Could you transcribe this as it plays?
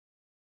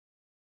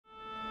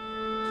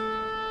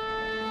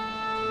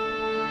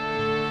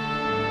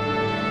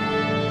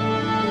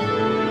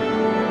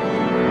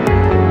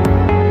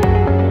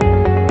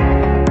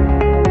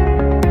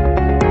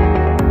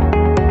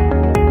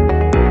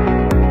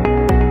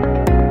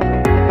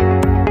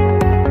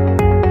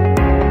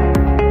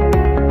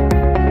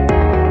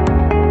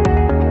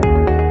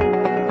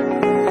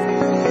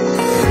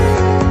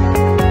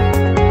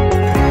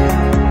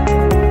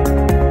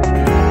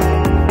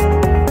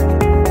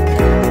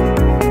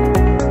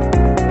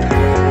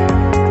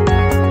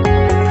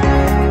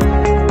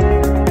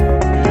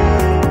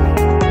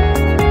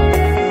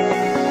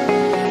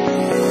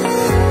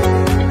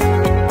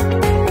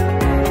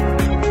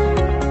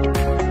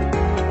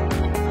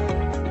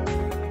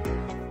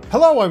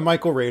Hello, I'm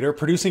Michael Rader,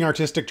 producing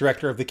artistic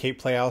director of the Cape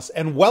Playhouse,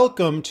 and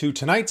welcome to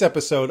tonight's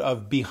episode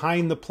of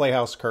Behind the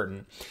Playhouse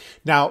Curtain.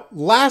 Now,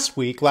 last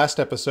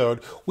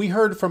episode, we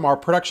heard from our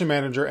production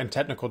manager and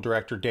technical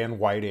director, Dan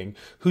Whiting,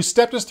 who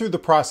stepped us through the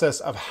process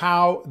of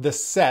how the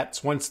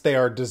sets, once they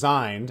are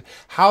designed,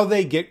 how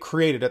they get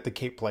created at the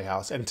Cape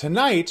Playhouse. And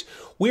tonight,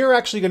 we are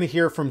actually going to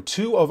hear from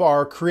two of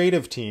our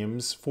creative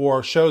teams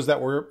for shows that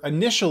were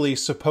initially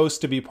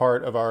supposed to be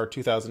part of our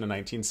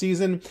 2019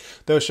 season.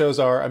 Those shows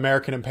are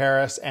American in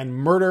Paris and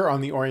Murder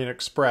on the Orient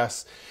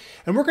Express.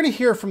 And we're going to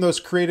hear from those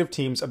creative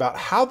teams about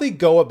how they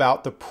go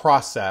about the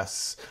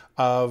process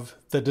of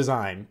the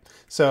design.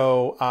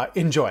 So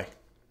enjoy.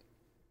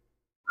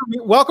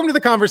 Welcome to the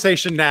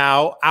conversation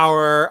now,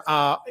 our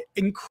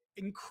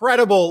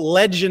incredible,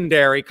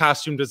 legendary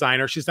costume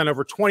designer. She's done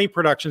over 20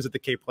 productions at the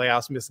Cape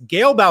Playhouse, Miss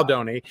Gail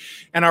Baldoni,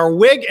 and our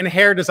wig and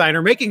hair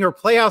designer making her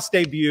Playhouse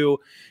debut,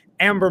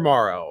 Amber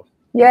Morrow.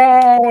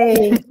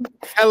 Yay!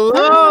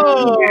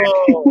 Hello!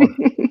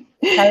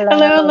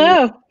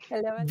 Hello.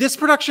 This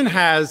production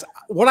has,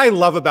 what I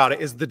love about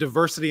it is the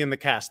diversity in the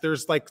cast.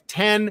 There's like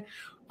 10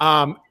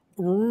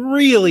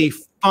 really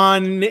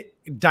fun,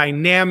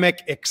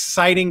 dynamic,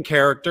 exciting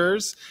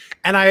characters.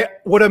 And I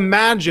would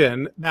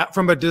imagine that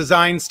from a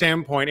design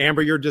standpoint,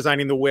 Amber, you're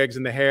designing the wigs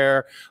and the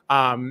hair,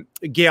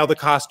 Gail, the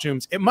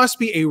costumes. It must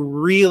be a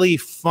really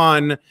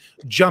fun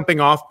jumping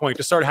off point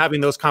to start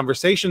having those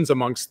conversations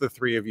amongst the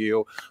three of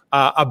you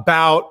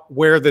about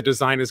where the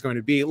design is going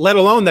to be, let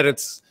alone that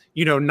it's,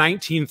 you know,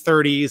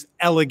 1930s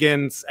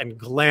elegance and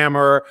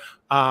glamour.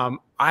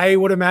 I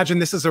would imagine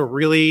this is a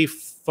really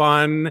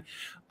fun,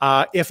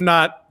 if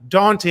not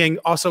daunting,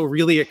 also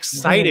really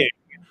exciting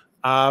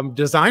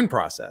design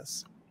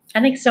process.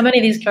 I think so many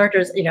of these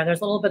characters, you know,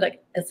 there's a little bit of,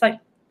 it's like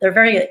they're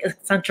very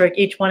eccentric,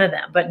 each one of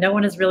them, but no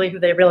one is really who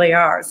they really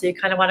are. So you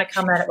kind of want to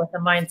come at it with the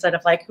mindset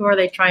of like, who are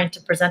they trying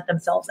to present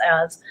themselves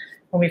as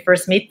when we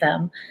first meet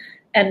them?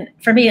 And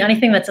for me,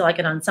 anything that's like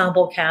an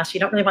ensemble cast, you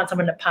don't really want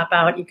someone to pop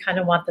out. You kind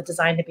of want the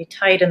design to be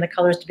tight and the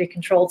colors to be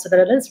controlled so that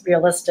it is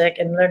realistic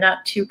and they're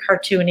not too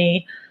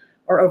cartoony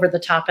or over the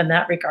top in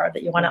that regard,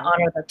 that you want to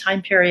honor the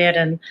time period.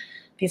 And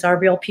these are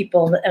real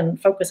people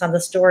and focus on the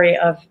story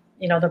of,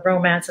 you know, the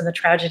romance and the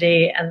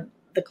tragedy, and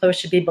the clothes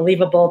should be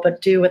believable,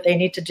 but do what they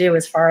need to do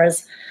as far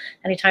as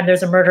anytime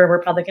there's a murder,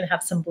 we're probably going to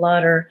have some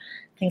blood or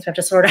things we have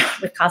to sort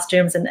out with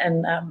costumes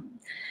and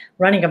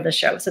running of the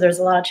show. So there's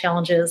a lot of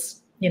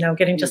challenges, you know,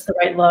 getting just the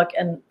right look.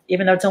 And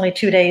even though it's only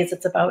 2 days,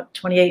 it's about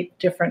 28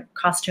 different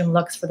costume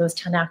looks for those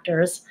 10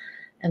 actors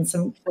and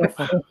some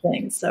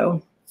things.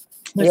 So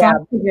there's a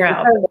lot to figure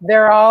out.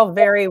 They're all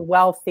very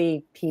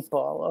wealthy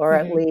people, or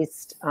at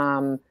least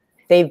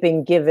they've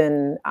been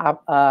given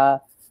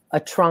a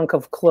trunk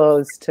of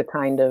clothes to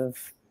kind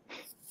of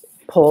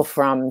pull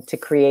from to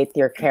create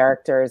their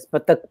characters.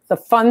 But the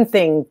fun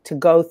thing to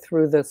go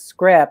through the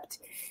script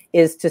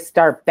is to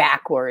start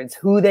backwards,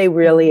 who they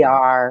really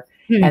are,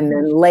 and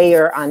then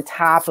layer on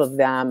top of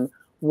them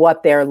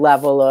what their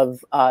level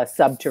of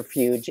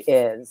subterfuge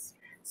is.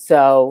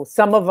 So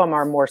some of them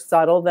are more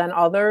subtle than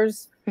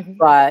others,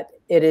 but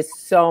it is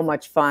so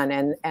much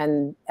fun.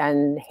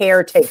 And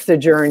hair takes a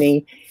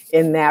journey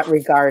in that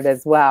regard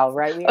as well,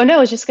 right? Oh no, I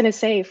was just gonna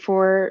say,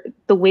 for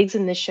the wigs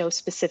in this show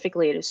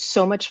specifically, it is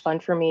so much fun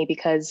for me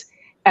because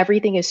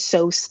everything is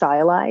so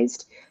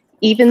stylized.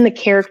 Even the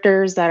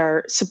characters that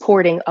are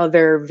supporting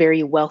other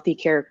very wealthy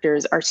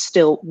characters are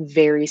still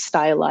very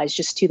stylized,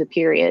 just to the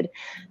period.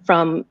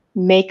 From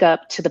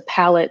makeup to the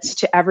palettes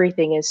to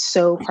everything is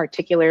so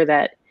particular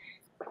that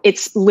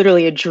it's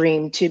literally a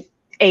dream to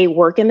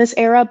work in this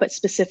era, but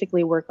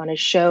specifically work on a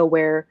show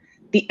where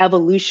the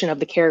evolution of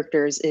the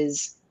characters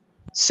is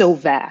so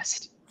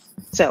vast.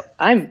 So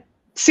I'm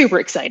super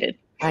excited.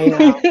 I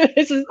know. Plus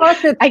it's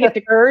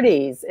the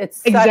 30s.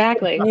 It's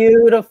exactly such a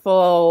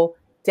beautiful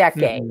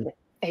decade.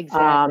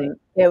 Exactly.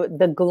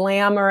 The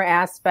glamour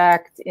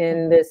aspect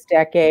in this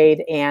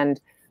decade,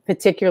 and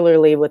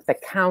particularly with the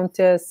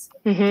Countess,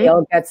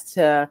 Gail gets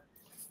to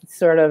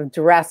sort of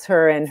dress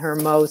her in her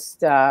most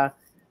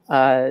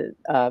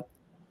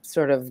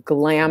sort of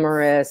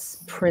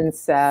glamorous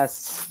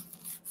princess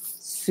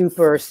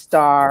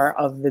superstar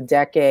of the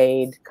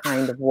decade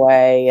kind of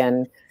way,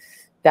 and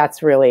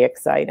that's really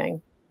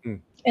exciting.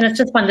 And it's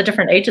just fun, the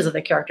different ages of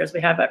the characters.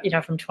 We have, you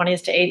know, from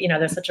 20s to 80, you know,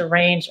 there's such a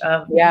range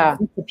of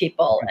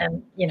people,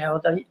 and, you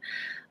know, the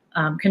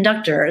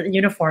conductor, the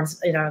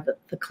uniforms, you know,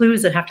 the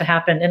clues that have to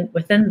happen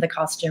within the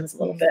costumes a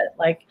little bit.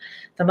 Like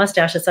the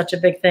mustache is such a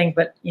big thing,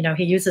 but, you know,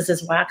 he uses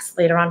his wax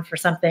later on for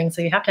something.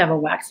 So you have to have a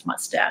waxed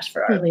mustache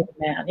for our lead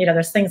man. You know,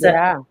 there's things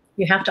that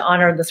you have to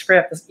honor the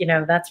script. You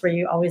know, that's where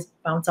you always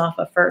bounce off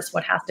of first.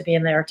 What has to be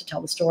in there to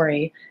tell the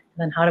story?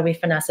 And then how do we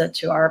finesse it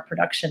to our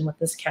production with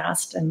this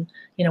cast and,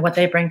 you know, what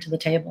they bring to the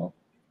table?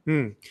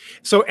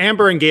 So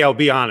Amber and Gail,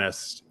 be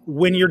honest,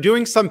 when you're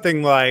doing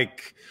something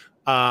like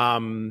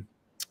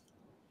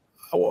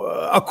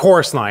a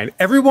chorus line.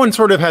 Everyone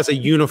sort of has a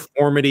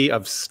uniformity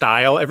of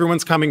style.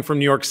 Everyone's coming from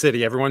New York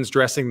City. Everyone's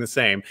dressing the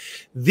same.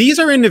 These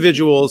are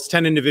individuals,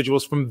 10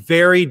 individuals from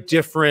very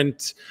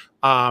different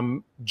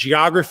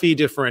geography,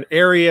 different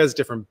areas,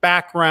 different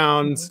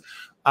backgrounds.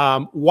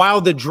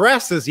 While the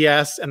dresses,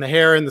 yes, and the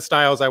hair and the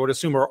styles, I would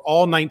assume, are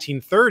all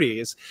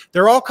 1930s,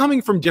 they're all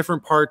coming from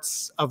different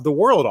parts of the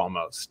world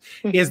almost.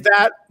 Is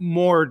that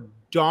more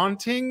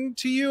daunting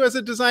to you as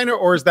a designer,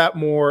 or is that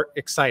more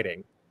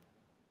exciting?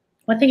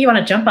 Well, I think you want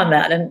to jump on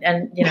that,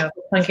 and you know,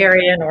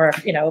 Hungarian or,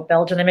 you know,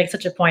 Belgian, they make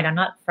such a point. I'm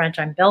not French,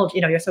 I'm Belgian.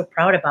 You know, you're so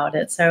proud about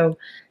it. So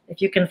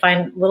if you can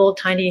find little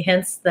tiny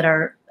hints that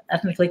are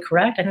ethnically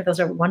correct, I think those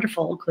are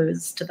wonderful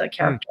clues to the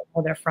character,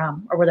 where they're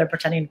from or where they're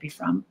pretending to be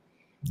from.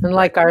 And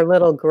like our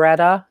little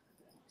Greta,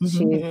 she's,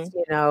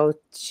 you know,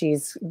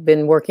 she's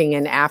been working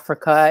in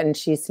Africa, and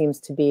she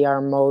seems to be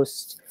our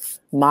most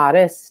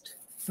modest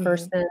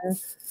person.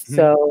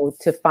 So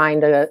to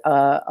find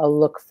a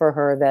look for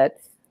her that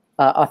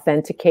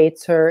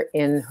authenticates her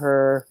in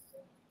her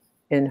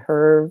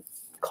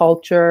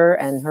culture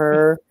and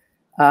her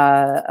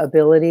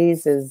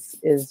abilities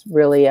is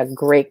really a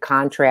great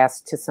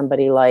contrast to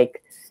somebody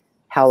like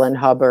Helen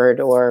Hubbard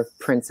or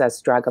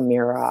Princess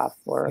Dragomirov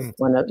or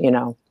one of, you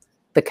know,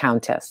 the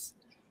Countess.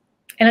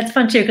 And it's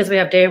fun too, because we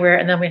have day wear,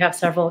 and then we have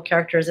several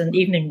characters in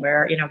evening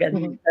wear, you know,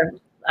 getting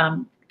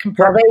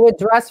well, they would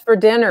dress for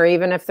dinner,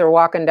 even if they're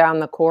walking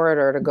down the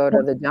corridor to go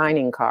to the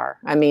dining car.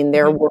 I mean,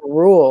 there were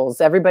rules.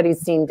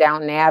 Everybody's seen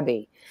Downton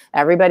Abbey.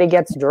 Everybody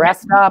gets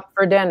dressed up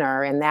for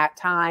dinner in that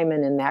time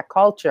and in that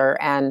culture.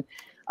 And,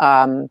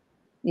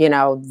 you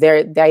know,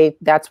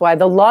 that's why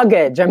the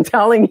luggage, I'm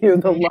telling you,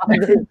 the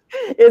luggage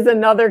is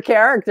another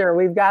character.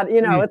 We've got,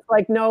 you know, it's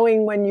like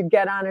knowing when you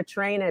get on a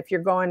train, if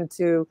you're going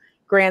to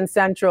Grand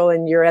Central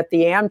and you're at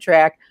the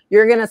Amtrak,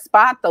 you're going to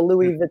spot the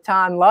Louis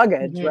Vuitton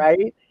luggage,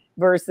 right?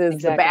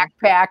 Versus the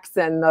backpacks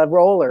and the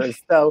rollers.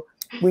 So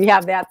we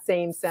have that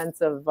same sense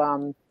of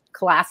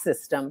class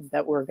system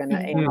that we're going to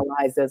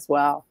analyze as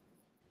well.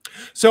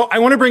 So I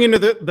want to bring into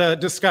the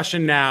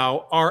discussion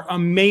now our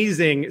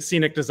amazing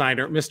scenic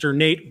designer, Mr.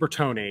 Nate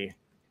Bertone.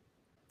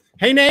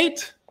 Hey,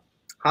 Nate.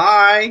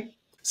 Hi.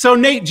 So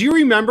Nate, do you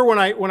remember when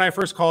I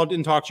first called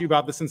and talked to you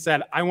about this and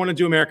said, I want to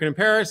do American in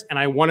Paris and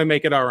I want to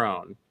make it our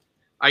own?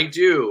 I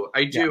do.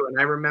 And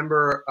I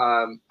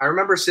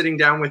remember sitting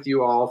down with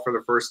you all for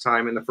the first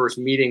time in the first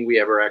meeting we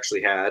ever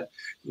actually had.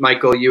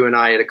 Michael, you and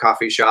I at a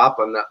coffee shop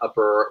on the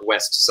Upper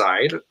West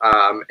Side.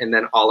 And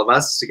then all of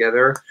us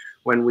together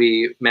when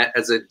we met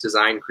as a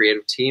design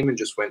creative team and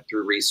just went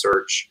through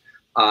research,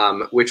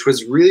 which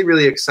was really,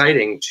 really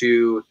exciting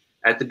to,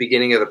 at the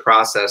beginning of the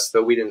process,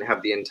 though we didn't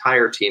have the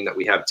entire team that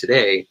we have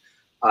today,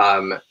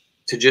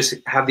 to just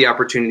have the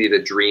opportunity to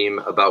dream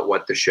about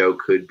what the show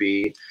could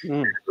be.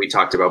 We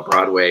talked about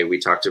Broadway. We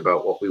talked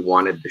about what we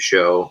wanted the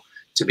show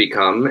to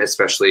become,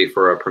 especially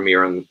for a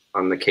premiere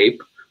on the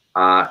Cape.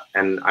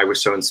 And I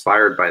was so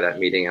inspired by that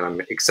meeting, and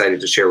I'm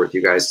excited to share with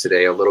you guys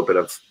today a little bit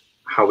of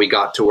how we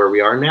got to where we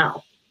are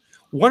now.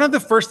 One of the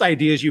first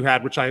ideas you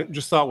had, which I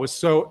just thought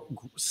was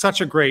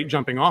such a great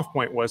jumping off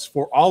point, was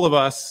for all of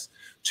us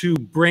to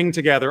bring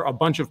together a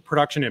bunch of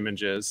production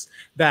images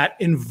that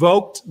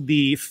invoked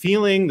the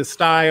feeling, the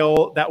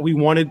style that we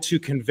wanted to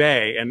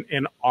convey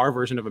in our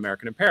version of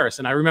American in Paris.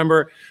 And I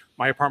remember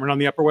my apartment on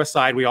the Upper West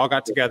Side, we all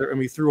got together and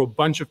we threw a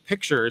bunch of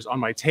pictures on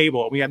my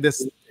table. We had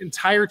this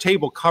entire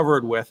table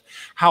covered with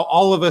how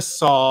all of us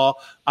saw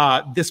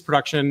this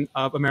production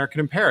of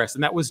American in Paris.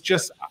 And that was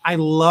just, I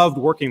loved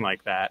working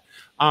like that.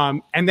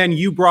 And then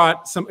you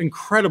brought some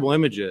incredible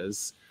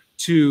images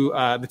to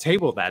the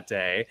table that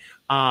day,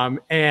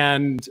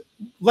 and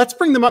let's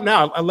bring them up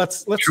now.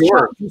 Let's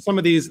sure. Through some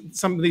of these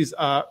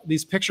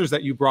pictures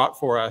that you brought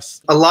for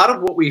us. A lot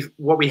of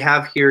what we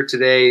have here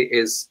today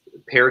is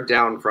pared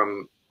down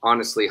from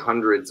honestly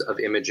hundreds of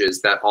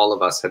images that all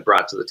of us had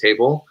brought to the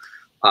table.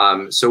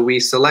 So we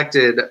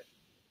selected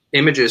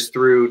images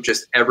through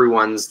just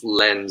everyone's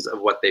lens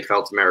of what they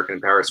felt American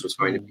in Paris was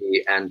going to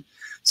be, and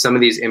some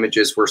of these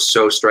images were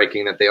so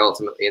striking that they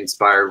ultimately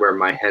inspired where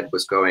my head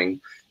was going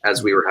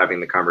as we were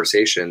having the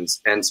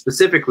conversations. And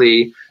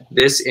specifically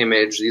this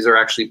image, these are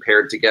actually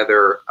paired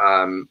together,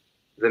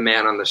 the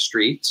man on the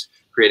street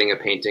creating a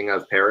painting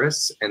of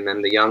Paris, and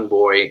then the young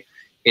boy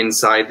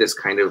inside this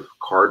kind of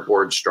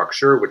cardboard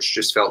structure, which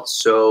just felt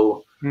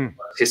so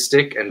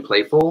artistic and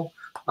playful.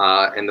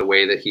 And the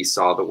way that he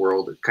saw the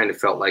world, it kind of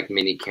felt like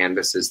mini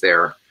canvases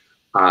there.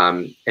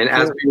 And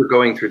as we were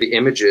going through the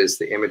images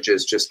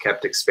just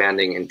kept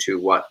expanding into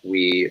what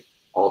we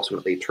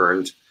ultimately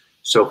turned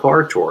so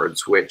far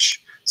towards,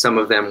 which some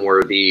of them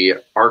were the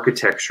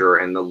architecture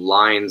and the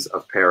lines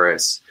of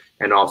Paris.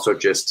 And also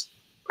just,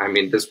 I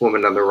mean, this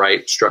woman on the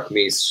right struck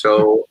me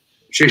so,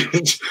 she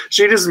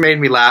just made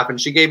me laugh, and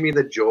she gave me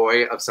the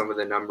joy of some of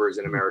the numbers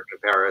in American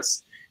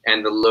Paris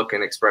and the look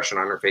and expression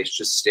on her face,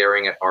 just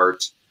staring at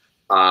art.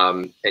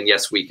 And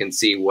yes, we can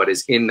see what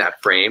is in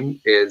that frame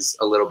is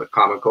a little bit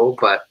comical,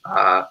 but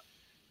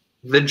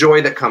the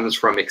joy that comes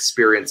from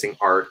experiencing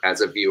art as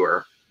a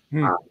viewer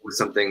was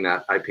something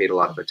that I paid a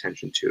lot of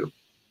attention to.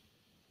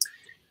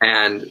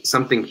 And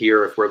something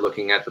here, if we're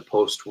looking at the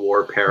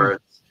post-war Paris,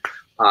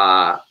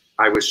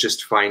 I was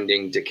just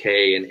finding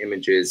decay and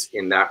images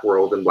in that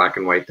world in black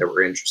and white that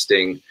were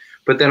interesting.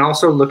 but then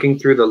also looking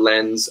through the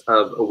lens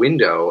of a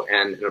window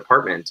and an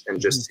apartment and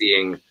just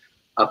seeing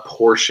a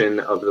portion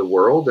of the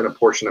world and a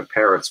portion of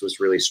Paris was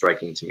really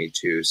striking to me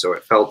too. So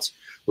it felt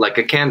like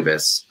a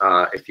canvas,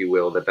 if you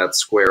will, that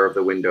square of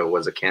the window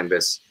was a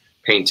canvas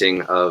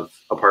painting of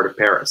a part of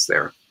Paris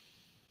there.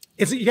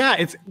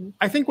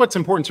 I think what's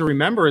important to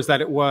remember is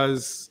that it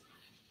was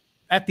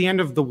at the end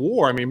of the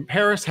war. I mean,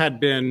 Paris had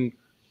been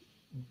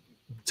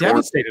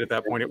devastated at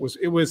that point. It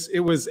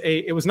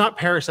was not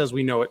Paris as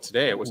we know it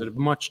today. It was a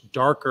much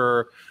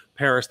darker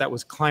Paris that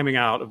was climbing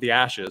out of the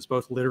ashes,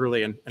 both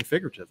literally and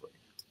figuratively.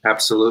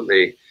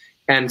 Absolutely.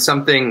 And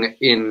something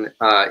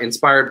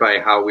inspired by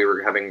how we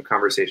were having a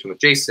conversation with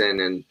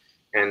Jason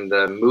and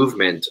the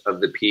movement of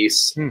the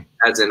piece.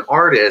 As an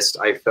artist,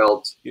 I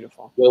felt,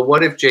 beautiful. Well,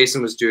 what if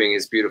Jason was doing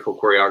his beautiful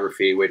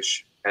choreography,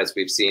 which, as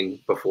we've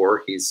seen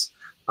before, he's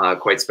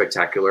quite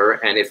spectacular.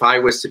 And if I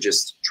was to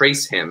just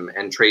trace him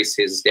and trace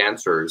his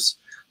dancers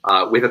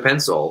with a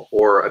pencil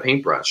or a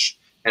paintbrush,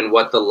 and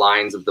what the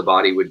lines of the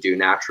body would do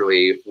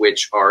naturally,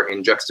 which are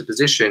in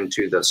juxtaposition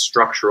to the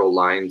structural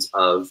lines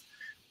of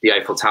the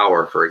Eiffel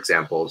Tower, for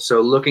example. So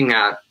looking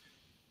at,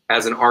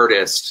 as an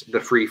artist, the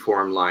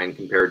free-form line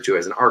compared to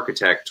as an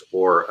architect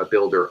or a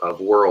builder of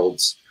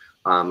worlds,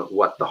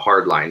 what the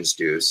hard lines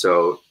do.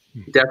 So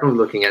definitely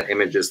looking at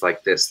images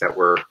like this that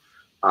were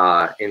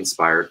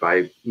inspired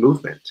by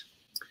movement.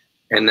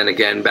 And then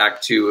again,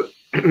 back to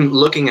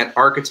looking at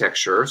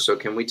architecture. So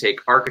can we take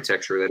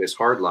architecture that is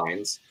hard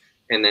lines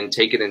and then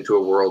take it into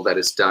a world that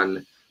is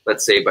done,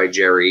 let's say, by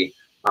Jerry,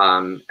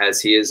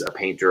 as he is a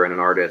painter and an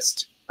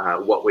artist?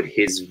 What would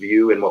his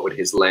view and what would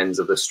his lens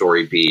of the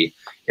story be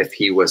if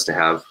he was to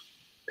have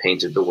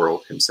painted the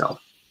world himself?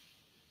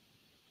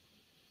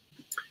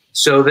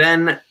 So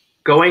then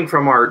going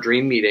from our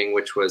dream meeting,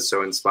 which was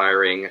so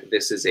inspiring,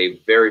 this is a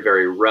very,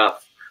 very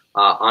rough,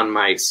 on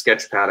my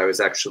sketch pad, I was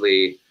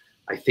actually,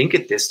 I think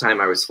at this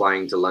time I was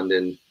flying to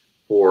London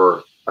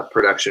for a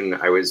production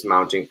I was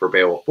mounting for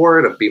Beowulf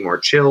Forward of Be More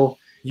Chill.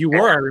 You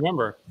were, I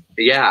remember.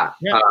 Yeah.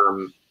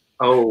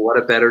 Oh, what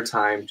a better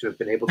time to have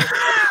been able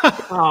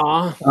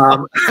to.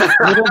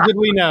 Little did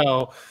we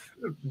know.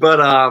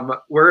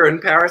 But we're in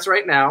Paris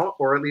right now,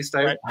 or at least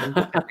I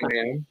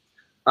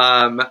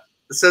am.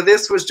 So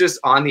this was just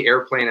on the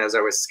airplane as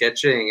I was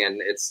sketching,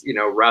 and it's, you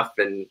know, rough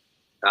and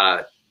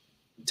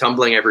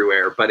tumbling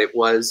everywhere. But it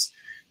was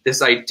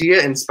this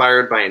idea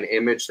inspired by an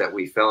image that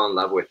we fell in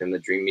love with in the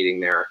dream meeting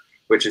there,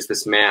 which is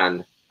this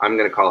man, I'm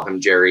going to call him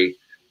Jerry,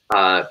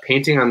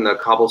 painting on the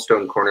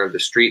cobblestone corner of the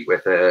street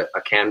with a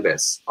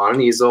canvas on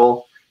an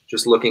easel,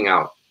 just looking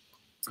out.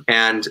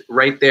 And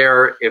right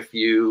there, if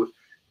you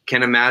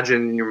can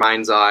imagine in your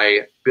mind's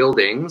eye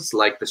buildings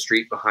like the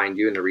street behind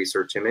you in the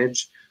research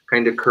image,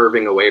 kind of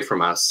curving away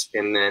from us.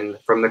 And then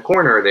from the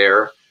corner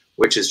there,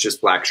 which is just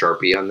black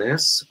Sharpie on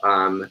this,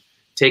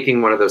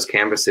 taking one of those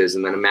canvases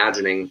and then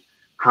imagining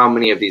how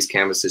many of these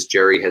canvases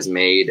Jerry has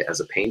made as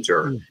a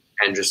painter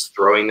and just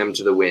throwing them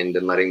to the wind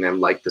and letting them,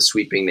 like the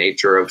sweeping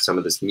nature of some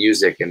of this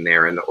music in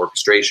there and the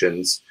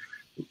orchestrations,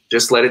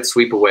 just let it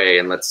sweep away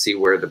and let's see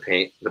where the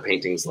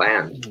paintings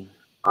land.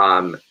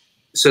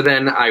 So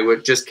then I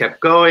would just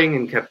kept going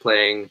and kept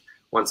playing.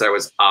 Once I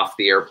was off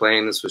the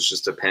airplane, this was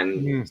just a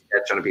pen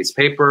sketch on a piece of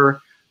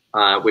paper,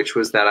 which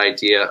was that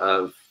idea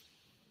of,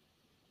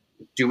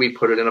 do we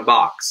put it in a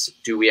box?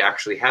 Do we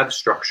actually have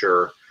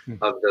structure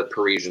of the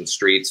Parisian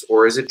streets,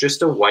 or is it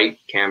just a white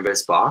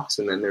canvas box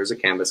and then there's a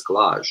canvas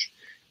collage?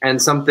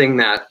 And something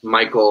that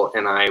Michael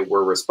and I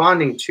were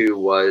responding to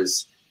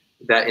was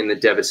that in the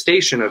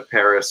devastation of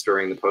Paris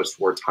during the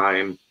post-war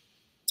time,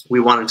 we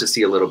wanted to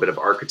see a little bit of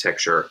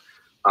architecture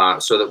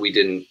so that we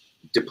didn't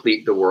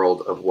deplete the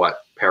world of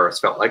what Paris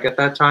felt like at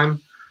that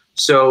time.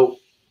 So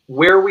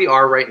where we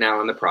are right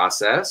now in the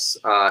process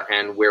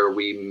and where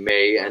we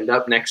may end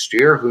up next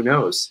year, who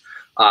knows,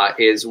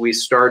 is we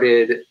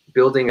started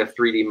building a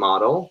 3D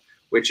model,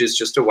 which is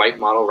just a white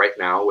model right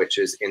now, which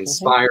is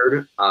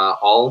inspired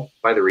all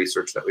by the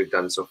research that we've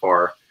done so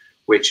far,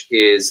 which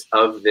is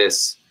of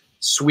this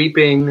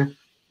sweeping,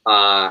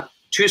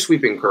 two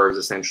sweeping curves,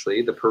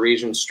 essentially, the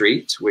Parisian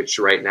street, which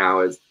right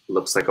now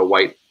looks like a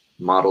white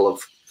model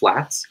of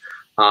flats,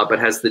 but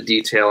has the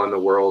detail in the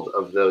world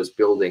of those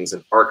buildings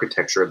and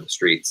architecture of the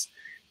streets.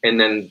 And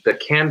then the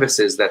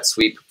canvases that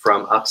sweep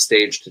from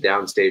upstage to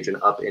downstage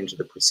and up into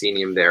the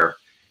proscenium there.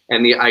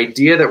 And the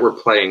idea that we're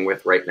playing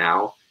with right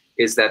now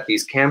is that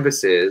these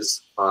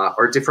canvases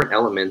are different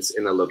elements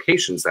in the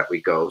locations that we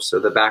go. So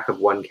the back of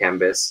one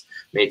canvas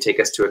may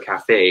take us to a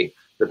cafe,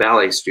 the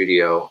ballet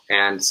studio,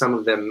 and some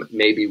of them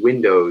may be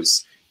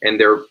windows, and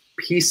they're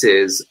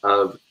pieces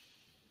of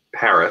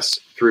Paris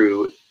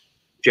through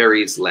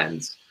Jerry's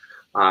lens.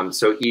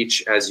 So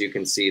each, as you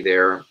can see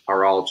there,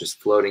 are all just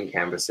floating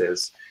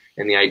canvases.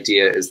 And the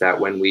idea is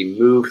that when we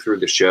move through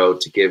the show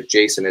to give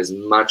Jason as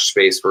much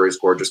space for his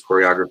gorgeous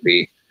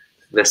choreography,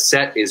 the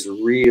set is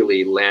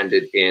really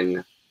landed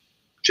in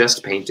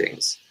just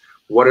paintings.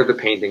 What are the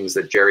paintings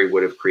that Jerry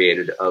would have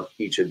created of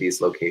each of these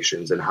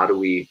locations, and how do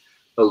we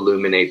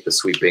illuminate the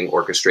sweeping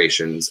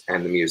orchestrations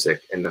and the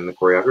music and then the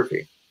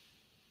choreography?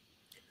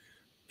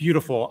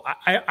 beautiful.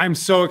 I'm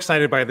so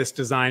excited by this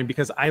design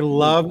because I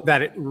love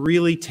that it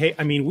really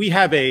I mean, we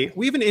have an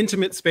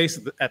intimate space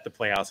at the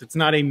Playhouse. It's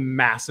not a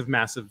massive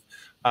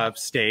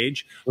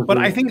stage, but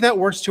I think that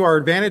works to our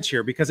advantage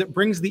here because it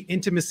brings the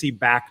intimacy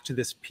back to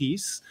this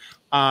piece.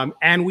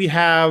 And we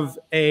have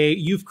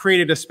you've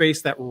created a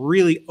space that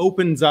really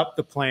opens up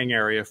the playing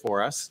area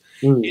for us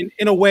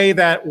in a way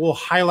that will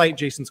highlight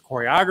Jason's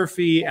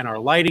choreography, and our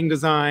lighting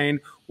design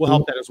will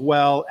help that as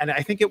well. And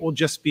I think it will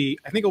just be,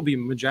 I think it will be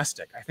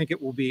majestic. I think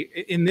it will be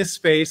in this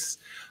space.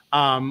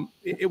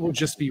 It will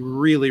just be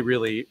really,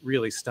 really,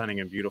 really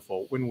stunning and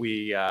beautiful when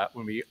we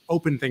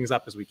open things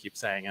up, as we keep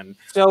saying. And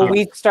so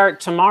we start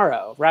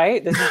tomorrow,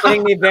 right? This is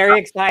getting me very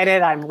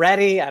excited. I'm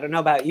ready. I don't know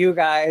about you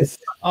guys.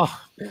 Oh,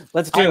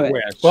 let's do it.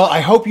 Wish. Well, I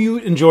hope you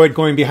enjoyed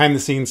going behind the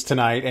scenes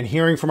tonight and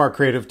hearing from our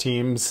creative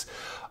teams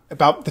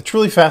about the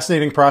truly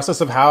fascinating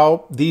process of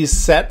how these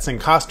sets and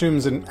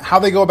costumes and how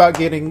they go about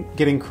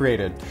getting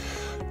created.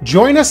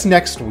 Join us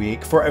next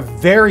week for a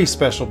very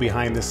special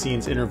behind the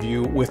scenes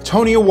interview with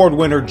Tony Award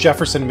winner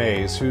Jefferson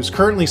Mays, who's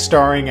currently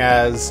starring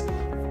as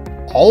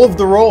all of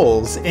the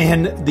roles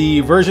in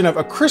the version of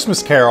A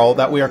Christmas Carol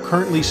that we are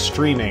currently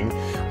streaming.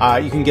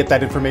 You can get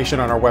that information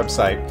on our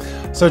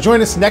website. So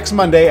join us next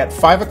Monday at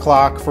 5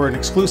 o'clock for an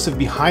exclusive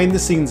behind the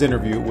scenes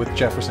interview with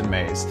Jefferson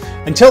Mays.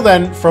 Until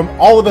then, from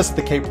all of us at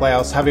the Cape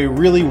Playhouse, have a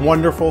really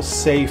wonderful,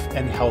 safe,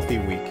 and healthy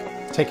week.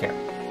 Take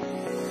care.